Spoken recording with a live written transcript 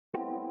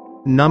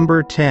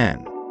Number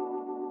 10.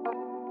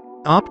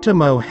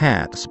 Optimo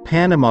Hats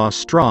Panama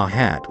Straw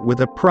Hat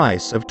with a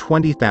price of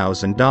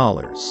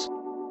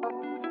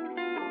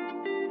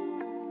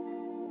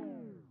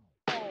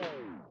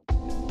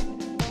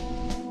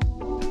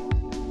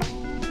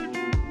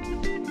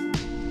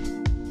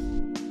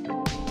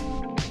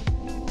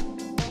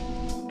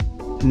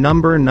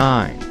Number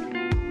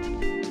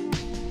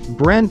 9.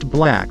 Brent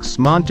Black's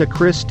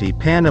Montecristi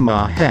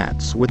Panama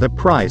Hats with a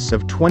price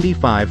of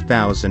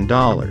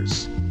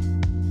 $25,000.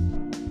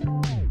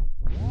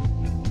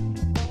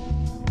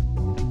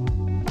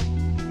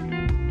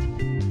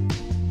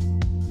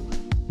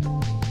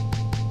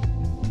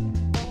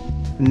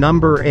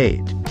 Number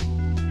 8.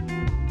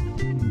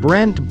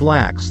 Brent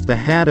Black's The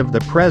Hat of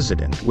the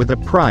President with a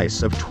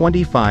price of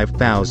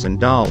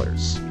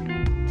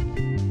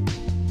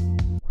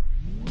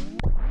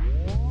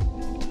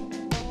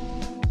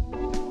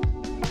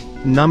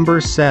 $25,000.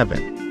 Number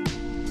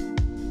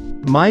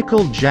 7.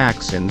 Michael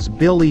Jackson's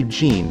Billie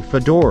Jean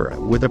Fedora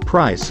with a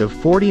price of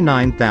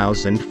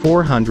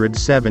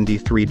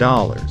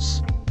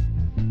 $49,473.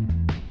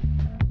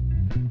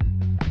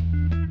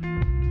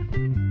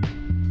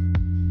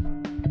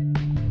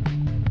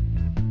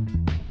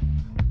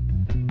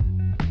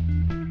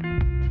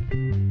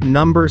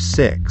 Number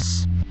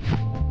 6.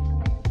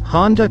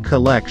 Honda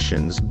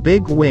Collection's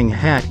Big Wing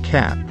Hat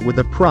Cap with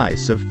a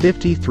price of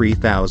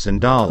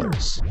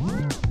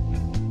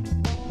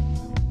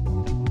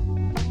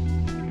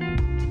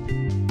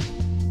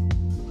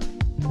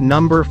 $53,000.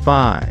 Number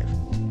 5.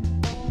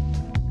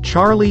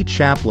 Charlie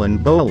Chaplin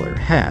Bowler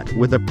Hat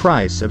with a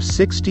price of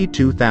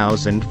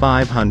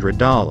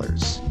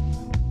 $62,500.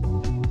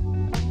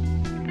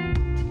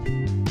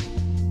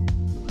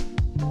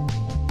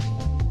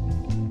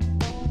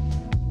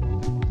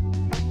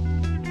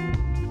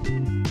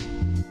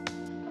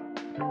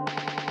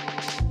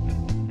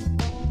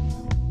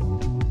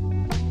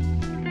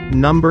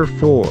 Number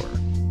 4.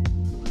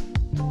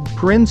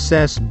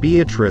 Princess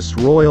Beatrice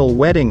Royal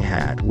Wedding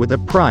Hat with a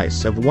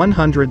price of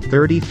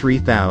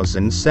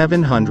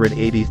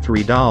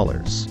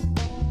 $133,783.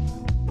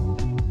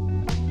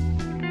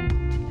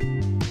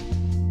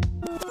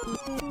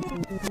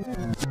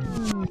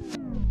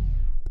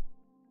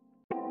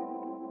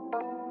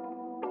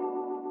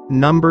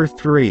 Number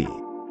 3.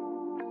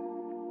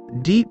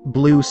 Deep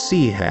Blue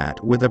Sea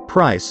Hat with a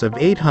price of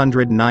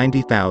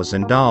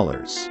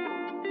 $890,000.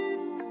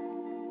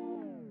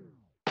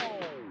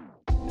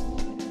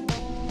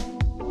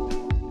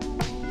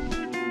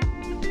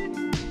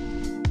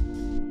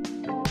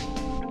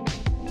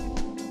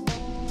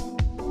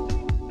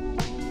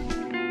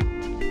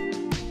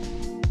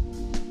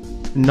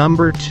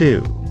 Number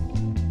 2.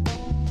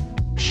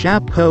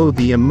 Chapeau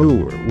the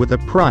Amour with a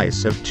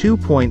price of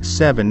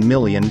 $2.7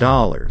 million.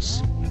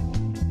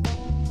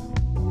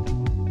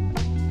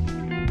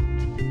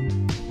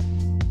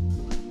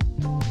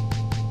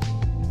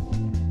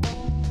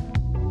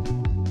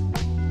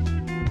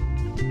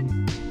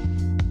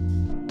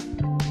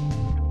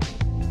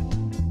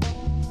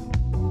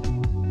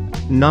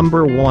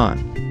 Number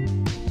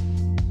 1.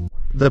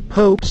 The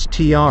Pope's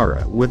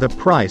Tiara with a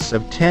price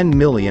of $10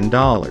 million.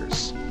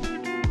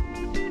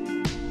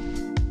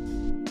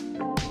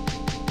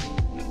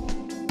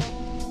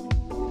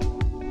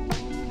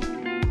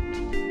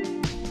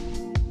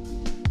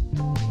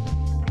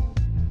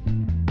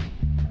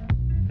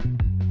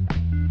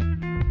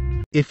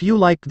 If you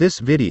like this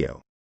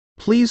video,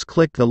 please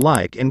click the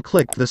like and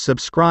click the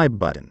subscribe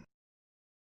button.